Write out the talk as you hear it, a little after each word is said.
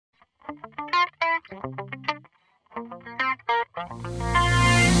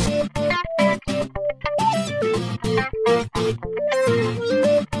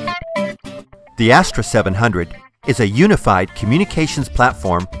The Aastra 700 is a unified communications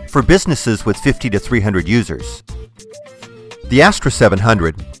platform for businesses with 50 to 300 users. The Aastra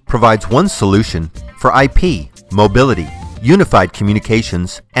 700 provides one solution for IP, mobility, unified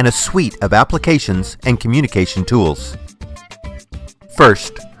communications, and a suite of applications and communication tools.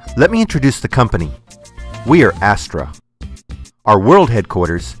 First, let me introduce the company. We are Aastra. Our world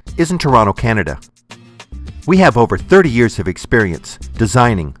headquarters is in Toronto, Canada. We have over 30 years of experience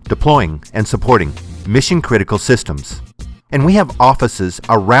designing, deploying, and supporting mission-critical systems. And we have offices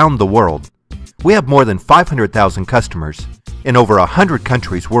around the world. We have more than 500,000 customers in over 100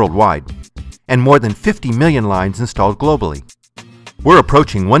 countries worldwide, and more than 50 million lines installed globally. We're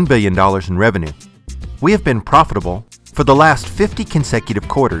approaching $1 billion in revenue. We have been profitable for the last 50 consecutive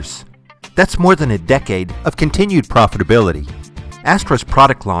quarters. That's more than a decade of continued profitability. Aastra's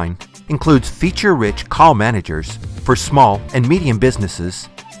product line includes feature-rich call managers for small and medium businesses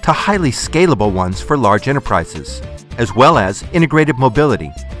to highly scalable ones for large enterprises, as well as integrated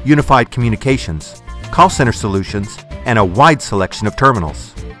mobility, unified communications, call center solutions, and a wide selection of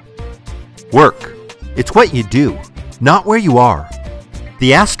terminals. Work. It's what you do, not where you are.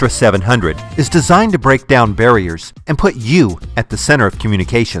 The Aastra 700 is designed to break down barriers and put you at the center of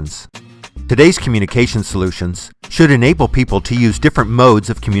communications. Today's communication solutions should enable people to use different modes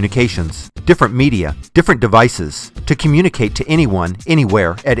of communications, different media, different devices to communicate to anyone,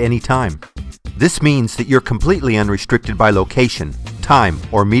 anywhere, at any time. This means that you're completely unrestricted by location, time,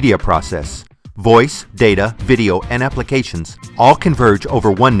 or media process. Voice, data, video, and applications all converge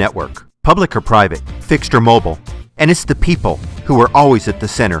over one network, public or private, fixed or mobile, and it's the people who are always at the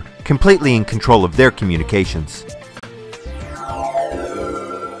center, completely in control of their communications.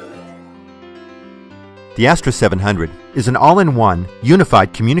 The Aastra 700 is an all-in-one,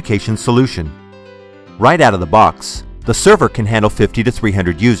 unified communication solution. Right out of the box, the server can handle 50 to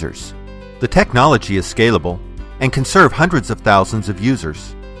 300 users. The technology is scalable and can serve hundreds of thousands of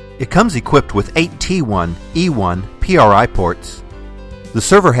users. It comes equipped with 8 T1, E1, PRI ports. The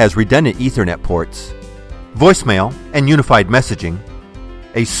server has redundant Ethernet ports, voicemail and unified messaging,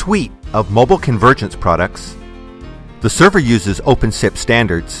 a suite of mobile convergence products. The server uses OpenSIP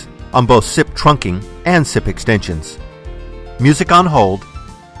standards on both SIP trunking and SIP extensions. Music on hold.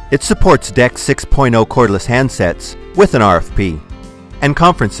 It supports DEX 6.0 cordless handsets with an RFP. And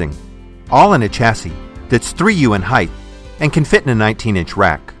conferencing, all in a chassis that's 3U in height and can fit in a 19-inch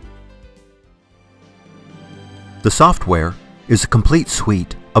rack. The software is a complete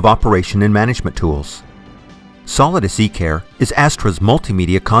suite of operation and management tools. Solidus eCare is Aastra's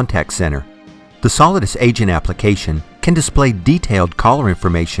multimedia contact center. The Solidus Agent application can display detailed caller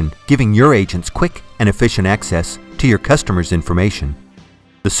information, giving your agents quick and efficient access to your customers' information.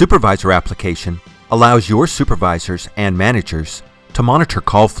 The Supervisor application allows your supervisors and managers to monitor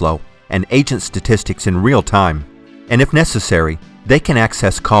call flow and agent statistics in real time, and if necessary, they can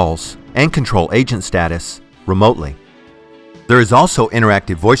access calls and control agent status remotely. There is also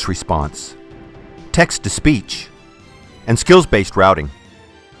interactive voice response, text-to-speech, and skills-based routing.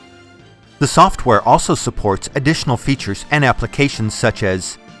 The software also supports additional features and applications such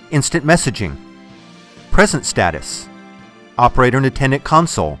as instant messaging, present status, operator and attendant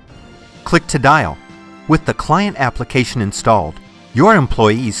console, click to dial. With the client application installed, your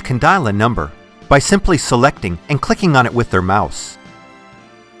employees can dial a number by simply selecting and clicking on it with their mouse.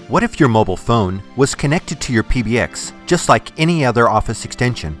 What if your mobile phone was connected to your PBX just like any other Office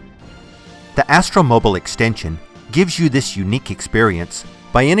extension? The Aastra Mobile extension gives you this unique experience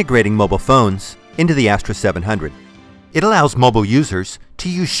by integrating mobile phones into the Aastra 700. It allows mobile users to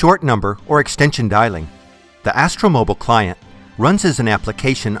use short number or extension dialing. The Aastra Mobile client runs as an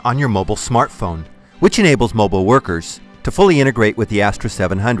application on your mobile smartphone, which enables mobile workers to fully integrate with the Aastra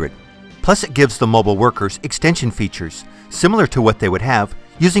 700. Plus, it gives the mobile workers extension features similar to what they would have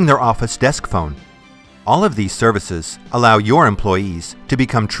using their office desk phone. All of these services allow your employees to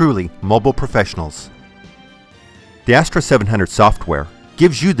become truly mobile professionals. The Aastra 700 software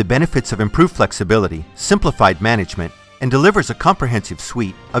gives you the benefits of improved flexibility, simplified management, and delivers a comprehensive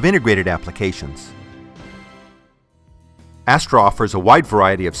suite of integrated applications. Aastra offers a wide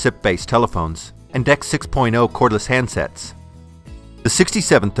variety of SIP-based telephones and DEX 6.0 cordless handsets. The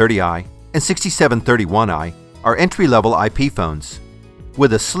 6730i and 6731i are entry-level IP phones.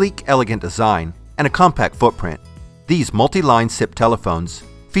 With a sleek, elegant design and a compact footprint, these multi-line SIP telephones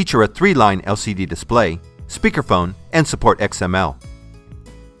feature a 3-line LCD display, speakerphone, and support XML.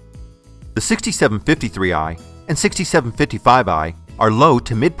 The 6753i and 6755i are low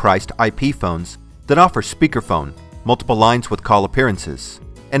to mid-priced IP phones that offer speakerphone, multiple lines with call appearances,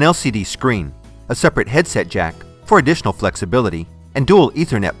 an LCD screen, a separate headset jack for additional flexibility, and dual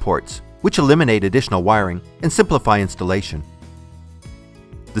Ethernet ports, which eliminate additional wiring and simplify installation.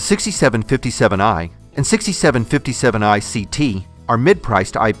 The 6757i and 6757i CT are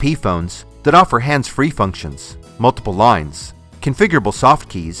mid-priced IP phones that offer hands-free functions, multiple lines, configurable soft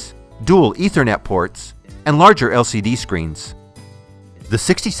keys, dual Ethernet ports, and larger LCD screens. The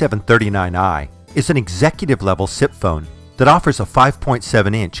 6739i is an executive-level SIP phone that offers a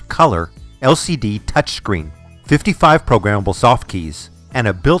 5.7-inch color LCD touchscreen, 55 programmable soft keys, and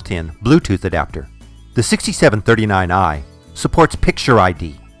a built-in Bluetooth adapter. The 6739i supports Picture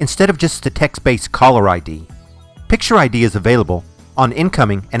ID instead of just the text-based caller ID. Picture ID is available on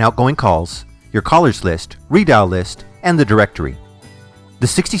incoming and outgoing calls, your callers list, redial list, and the directory. The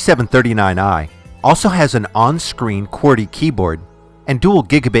 6739i also has an on-screen QWERTY keyboard and dual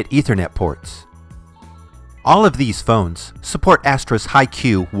gigabit Ethernet ports. All of these phones support Aastra's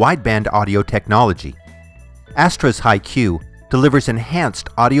Hi-Q wideband audio technology. Aastra's Hi-Q delivers enhanced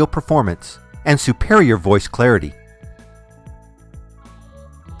audio performance and superior voice clarity.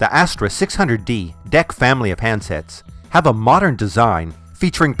 The Aastra 600D DEC family of handsets have a modern design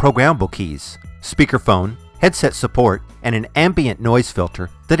featuring programmable keys, speakerphone, headset support, and an ambient noise filter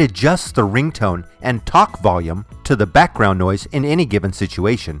that adjusts the ringtone and talk volume to the background noise in any given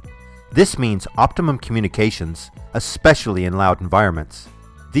situation. This means optimum communications, especially in loud environments.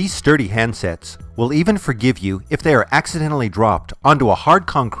 These sturdy handsets will even forgive you if they are accidentally dropped onto a hard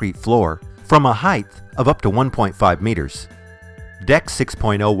concrete floor from a height of up to 1.5 meters. DEC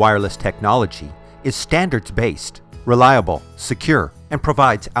 6.0 wireless technology is standards-based, reliable, secure, and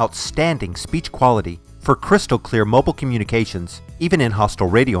provides outstanding speech quality for crystal clear mobile communications even in hostile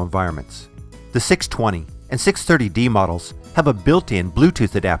radio environments. The 620 and 630D models have a built-in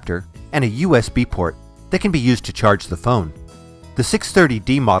Bluetooth adapter and a USB port that can be used to charge the phone. The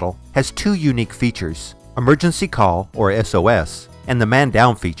 630D model has two unique features, emergency call or SOS and the man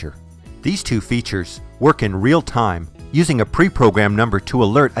down feature. These two features work in real time using a pre-programmed number to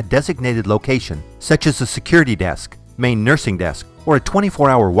alert a designated location such as a security desk, main nursing desk, or a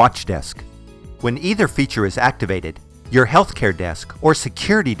 24-hour watch desk. When either feature is activated, your healthcare desk or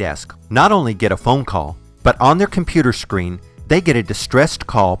security desk not only get a phone call, but on their computer screen they get a distressed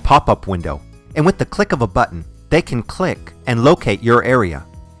call pop-up window, and with the click of a button they can click and locate your area.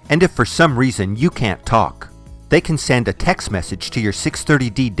 And if for some reason you can't talk, they can send a text message to your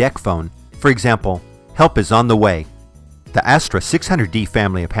 630D DEC phone, for example, "Help is on the way." The Aastra 600D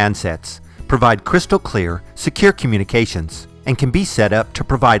family of handsets provide crystal clear, secure communications and can be set up to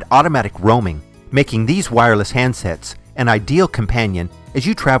provide automatic roaming, making these wireless handsets an ideal companion as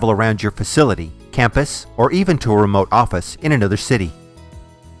you travel around your facility, campus, or even to a remote office in another city.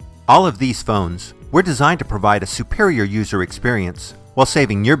 All of these phones were designed to provide a superior user experience while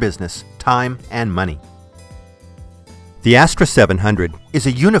saving your business time and money. The Aastra 700 is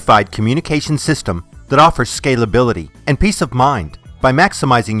a unified communication system that offers scalability and peace of mind by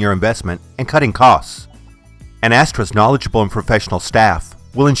maximizing your investment and cutting costs. And Aastra's knowledgeable and professional staff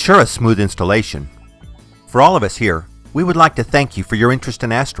will ensure a smooth installation. For all of us here, we would like to thank you for your interest in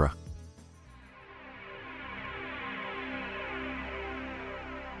Aastra.